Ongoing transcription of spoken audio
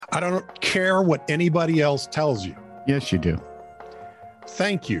I don't care what anybody else tells you. Yes, you do.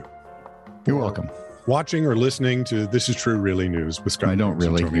 Thank you. You're welcome. Watching or listening to This Is True Really News with Scott. I don't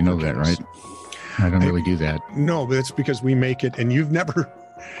really. You know that, right? I don't really do that. No, but it's because we make it, and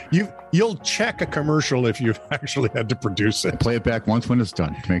you'll check a commercial if you've actually had to produce it. I play it back once when it's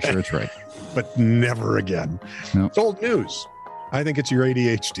done to make sure it's right. But never again. No. It's old news. I think it's your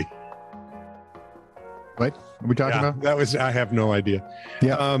ADHD. What are we talking about? I have no idea.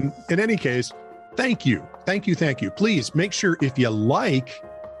 Yeah. In any case, thank you. Thank you. Thank you. Please make sure if you like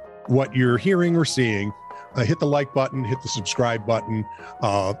what you're hearing or seeing, hit the like button, hit the subscribe button,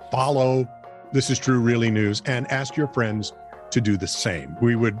 follow This Is True Really News, and ask your friends to do the same.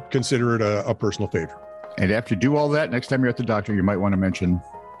 We would consider it a personal favor. And after you do all that, next time you're at the doctor, you might want to mention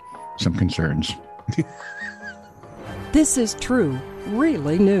some concerns. This is True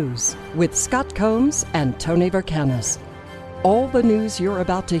Really News with Scott Combs and Tony Vercanis. All the news you're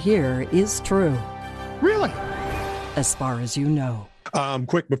about to hear is true. Really? As far as you know.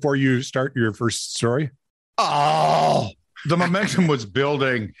 Quick, before you start your first story. Oh, the momentum was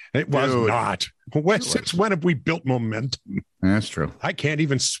building. It was not. Since when have we built momentum? That's true. I can't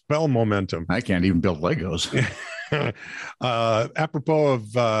even spell momentum. I can't even build Legos. Apropos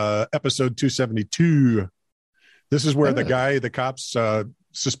of episode 272, this is where the cops,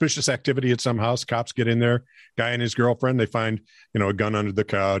 suspicious activity at some house, cops get in there, guy and his girlfriend, they find, a gun under the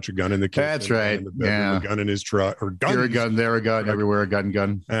couch, a gun in the kitchen. That's right. A gun in his truck, or guns. Here a gun, there a gun, everywhere a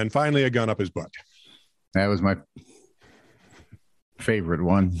gun. And finally a gun up his butt. That was my favorite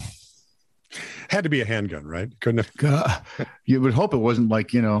one. Had to be a handgun, right? Couldn't have. You would hope it wasn't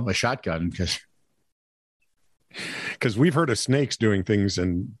like, a shotgun, because we've heard of snakes doing things.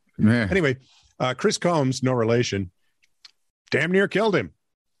 And anyway, Chris Combs, no relation, damn near killed him.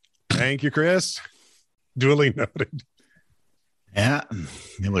 Thank you, Chris. Duly noted. Yeah,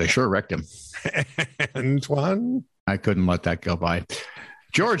 it would have sure wrecked him. Antoine? I couldn't let that go by.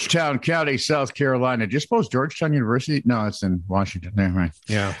 Georgetown County, South Carolina. Do you suppose Georgetown University? No, it's in Washington. There, right?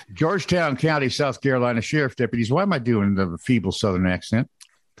 Yeah. Georgetown County, South Carolina sheriff deputies. Why am I doing the feeble Southern accent?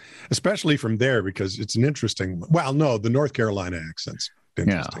 Especially from there, because it's an interesting. Well, no, the North Carolina accent's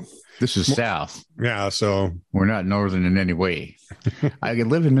interesting. Yeah, this is South. Yeah, so we're not northern in any way. I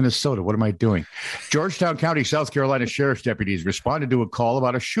live in Minnesota. What am I doing? Georgetown County, South Carolina sheriff's deputies responded to a call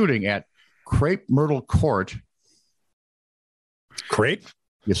about a shooting at Crepe Myrtle Court. Crepe?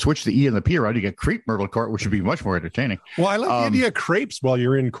 You switch the E and the P around, you get Crepe Myrtle Court, which would be much more entertaining. Well, I love the idea of crepes while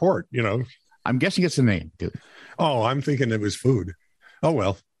you're in court, I'm guessing it's the name, dude. Oh, I'm thinking it was food. Oh,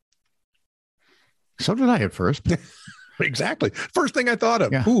 well. So did I at first. Exactly. First thing I thought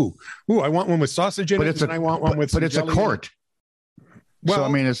of. Yeah. Ooh, I want one with sausage in it, and I want one with But it's a court. Well, so, I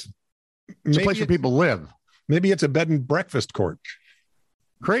mean, it's a place where people live. Maybe it's a bed and breakfast court.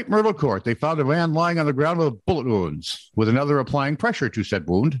 Crepe Myrtle Court. They found a man lying on the ground with bullet wounds, with another applying pressure to said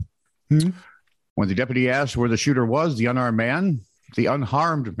wound. Mm-hmm. When the deputy asked where the shooter was, the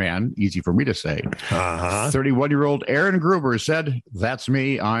unharmed man, easy for me to say, 31-year-old Aaron Gruber said, "That's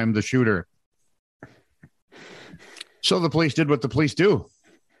me. I'm the shooter." So the police did what the police do.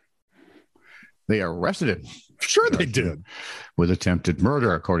 They arrested him. Sure they did. With attempted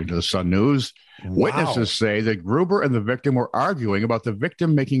murder, according to the Sun News. Wow. Witnesses say that Gruber and the victim were arguing about the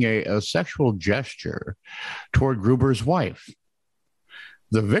victim making a sexual gesture toward Gruber's wife.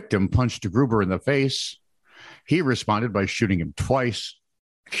 The victim punched Gruber in the face. He responded by shooting him twice.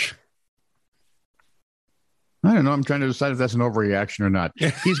 I don't know. I'm trying to decide if that's an overreaction or not.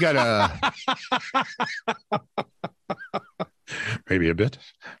 He's got a... Maybe a bit.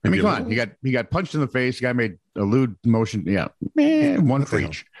 Maybe come on. He got punched in the face. The guy made a lewd motion. Yeah. One for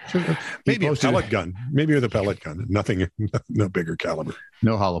each. Maybe a pellet gun. Maybe with a pellet gun. Nothing, no bigger caliber.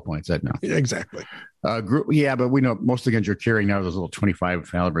 No hollow points. That no. Exactly. Yeah, but we know most of the guns you're carrying now are those little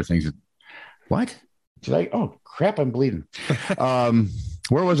 25 caliber things. What? Oh, crap. I'm bleeding.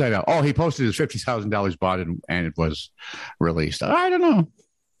 Where was I now? Oh, he posted his $50,000 bond and it was released. I don't know.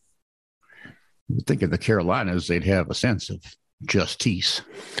 I would think in the Carolinas, they'd have a sense of justice.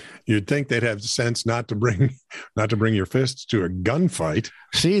 You'd think they'd have the sense not to bring your fists to a gunfight.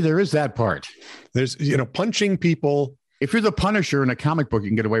 See, there is that part. There's, punching people. If you're the Punisher in a comic book, you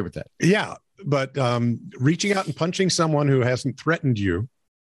can get away with that. Yeah. But reaching out and punching someone who hasn't threatened you,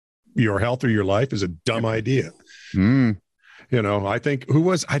 your health or your life, is a dumb idea. I think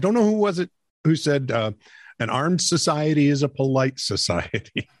I don't know who was it who said an armed society is a polite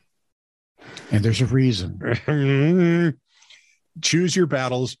society. And there's a reason. Choose your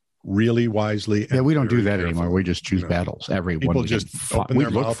battles really wisely. Yeah, we don't do that anymore. We just choose battles. Everyone just we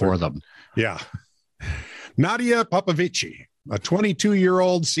look for them. Yeah. Nadia Popovici A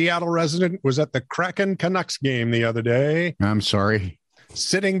 22-year-old Seattle resident was at the Kraken Canucks game the other day, I'm sorry.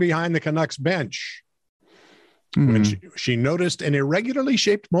 sitting behind the Canucks bench, when she noticed an irregularly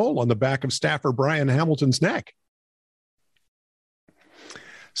shaped mole on the back of staffer Brian Hamilton's neck.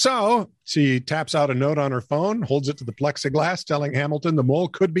 So she taps out a note on her phone, holds it to the plexiglass, telling Hamilton the mole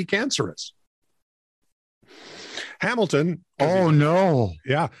could be cancerous. Hamilton. Oh, no.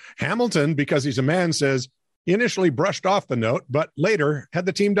 Yeah. Hamilton, because he's a man, says he initially brushed off the note, but later had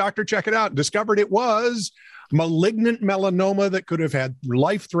the team doctor check it out and discovered it was malignant melanoma that could have had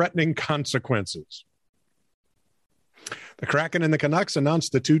life-threatening consequences. The Kraken and the Canucks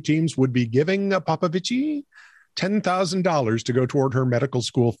announced the two teams would be giving Popovici $10,000 to go toward her medical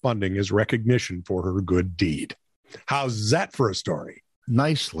school funding as recognition for her good deed. How's that for a story?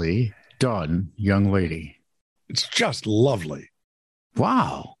 Nicely done, young lady. It's just lovely.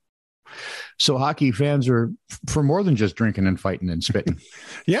 Wow. So hockey fans are for more than just drinking and fighting and spitting.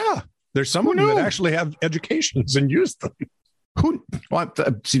 Yeah. There's some of them that actually have educations and use them.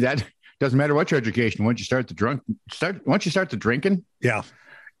 See, that doesn't matter what your education. Once you start the drinking. Yeah.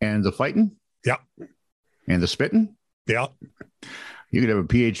 And the fighting. Yeah. And the spitting. Yeah. You could have a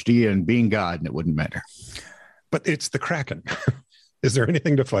PhD in being God and it wouldn't matter. But it's the Kraken. Is there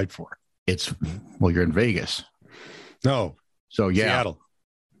anything to fight for? You're in Vegas. No. So, yeah.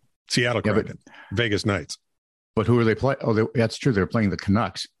 Seattle Kraken. Vegas Knights. But who are they playing? Oh, that's true. They're playing the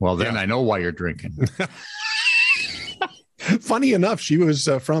Canucks. Well, then I know why you're drinking. Funny enough, she was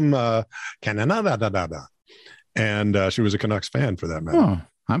from Canada. And she was a Canucks fan for that matter. Oh,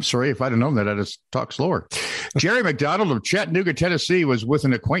 I'm sorry. If I'd have known that, I'd have talked slower. Jerry McDonald of Chattanooga, Tennessee was with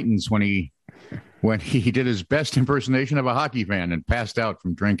an acquaintance when he did his best impersonation of a hockey fan and passed out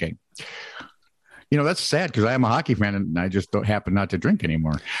from drinking. You know, that's sad because I am a hockey fan and I just don't happen not to drink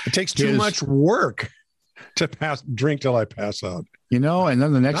anymore. It takes too much work to drink till I pass out. You know, and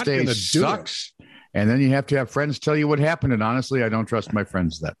then the next day sucks. And then you have to have friends tell you what happened. And honestly, I don't trust my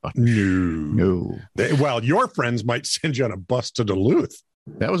friends that much. No. Well, your friends might send you on a bus to Duluth.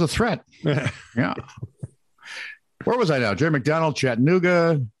 That was a threat. Yeah. Where was I now? Jerry McDonald,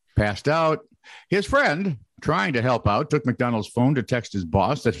 Chattanooga, passed out. His friend, trying to help out, took McDonald's phone to text his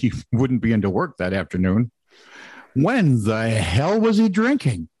boss that he wouldn't be into work that afternoon. When the hell was he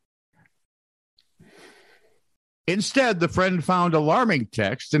drinking? Instead, the friend found alarming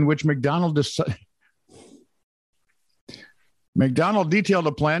text in which McDonald detailed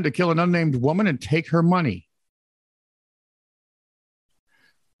a plan to kill an unnamed woman and take her money.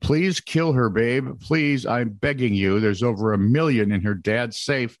 Please kill her, babe. Please, I'm begging you. There's over $1 million in her dad's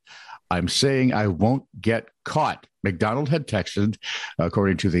safe. I'm saying I won't get caught. McDonald had texted,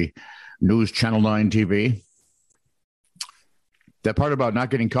 according to the News Channel 9 TV. That part about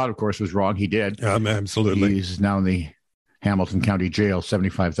not getting caught, of course, was wrong. He did. Absolutely. He's now in the Hamilton County Jail,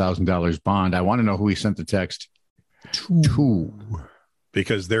 $75,000 bond. I want to know who he sent the text to.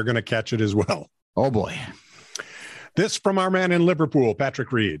 Because they're going to catch it as well. Oh, boy. This from our man in Liverpool,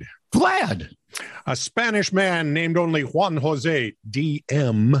 Patrick Reed. Vlad. A Spanish man named only Juan Jose,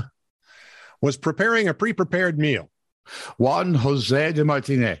 DM, was preparing a pre-prepared meal. Juan Jose de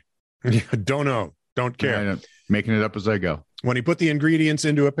Martinez. Don't know. Don't care. Making it up as I go. When he put the ingredients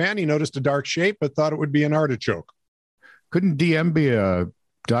into a pan, he noticed a dark shape, but thought it would be an artichoke. Couldn't DM be a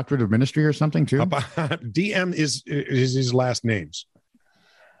doctorate of ministry or something, too? DM is his last names.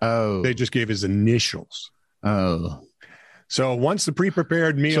 Oh. They just gave his initials. Oh. So once the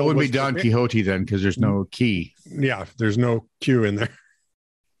pre-prepared meal... So it would be Don Quixote then, because there's no key. Yeah, there's no Q in there.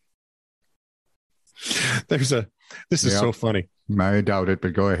 This is so funny. I doubt it,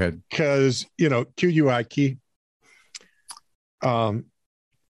 but go ahead. Because, QUI key.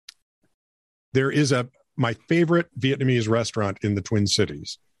 There is my favorite Vietnamese restaurant in the Twin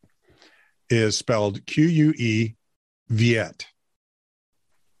Cities is spelled QUE Viet.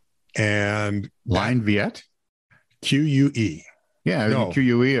 And Line Viet? QUE. Yeah, no.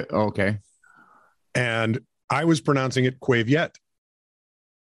 QUE. Oh, okay. And I was pronouncing it Que Viet.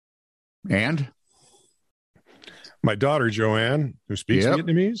 And? My daughter, Joanne, who speaks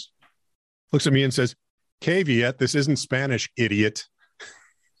Vietnamese, looks at me and says, Que Viet, this isn't Spanish, idiot.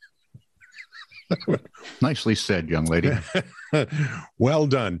 Nicely said, young lady. Well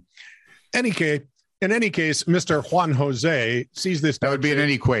done. In any case, Mr. Juan Jose sees this. That would be in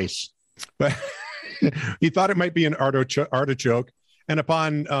any case. But he thought it might be an artichoke. And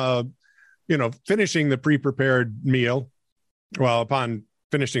upon, finishing the pre-prepared meal, upon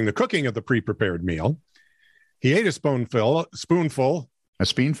finishing the cooking of the pre-prepared meal, he ate a spoonful. A spoonful? A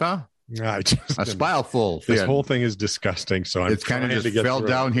spileful. This whole thing is disgusting. So it's kind of just fell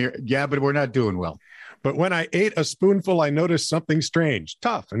down here. Yeah, but we're not doing well. But when I ate a spoonful, I noticed something strange,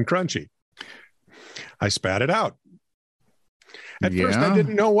 tough and crunchy. I spat it out. At first, I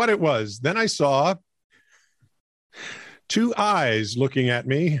didn't know what it was. Then I saw 2 eyes looking at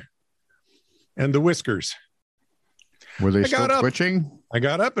me and the whiskers. Were they still twitching? I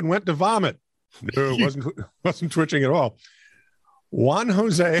got up and went to vomit. No, it wasn't twitching at all. Juan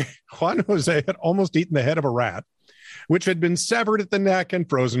Jose had almost eaten the head of a rat, which had been severed at the neck and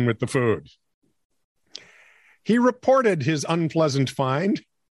frozen with the food. He reported his unpleasant find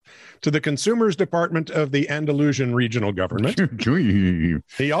to the Consumers Department of the Andalusian regional government.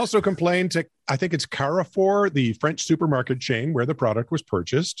 He also complained to, I think it's Carrefour, the French supermarket chain where the product was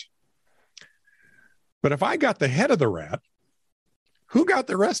purchased. But if I got the head of the rat, who got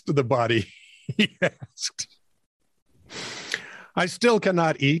the rest of the body? He asked. I still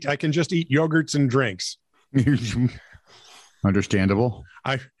cannot eat. I can just eat yogurts and drinks. Understandable.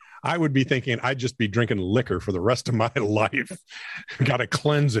 I would be thinking I'd just be drinking liquor for the rest of my life. Got to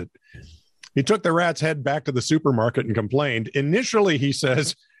cleanse it. He took the rat's head back to the supermarket and complained. Initially, he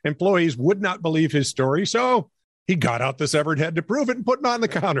says, employees would not believe his story, so he got out the severed head to prove it and put it on the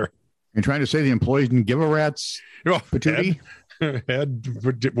counter. You're trying to say the employees didn't give a rat's patootie? Head,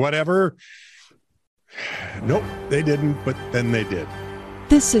 whatever. Nope, they didn't, but then they did.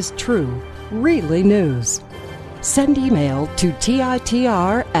 This is true, really news. Send email to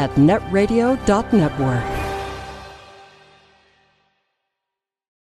TITR@netradio.network.